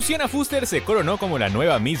Luciana Fuster se coronó como la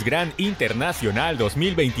nueva Miss Grand Internacional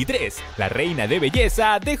 2023. La reina de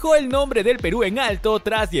belleza dejó el nombre del Perú en alto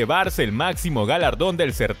tras llevarse el máximo galardón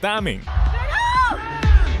del certamen.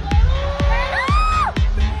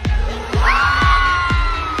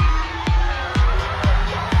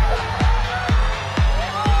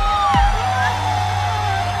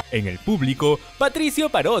 En el público, Patricio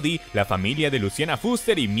Parodi, la familia de Luciana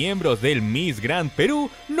Fuster y miembros del Miss Grand Perú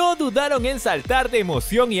no dudaron en saltar de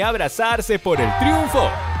emoción y abrazarse por el triunfo.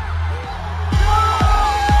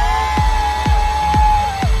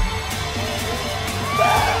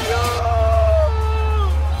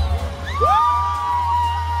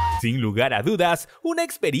 Sin lugar a dudas, una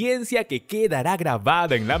experiencia que quedará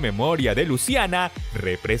grabada en la memoria de Luciana,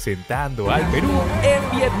 representando al Perú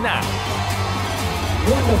en Vietnam.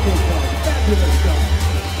 Wonderful, fabulous job.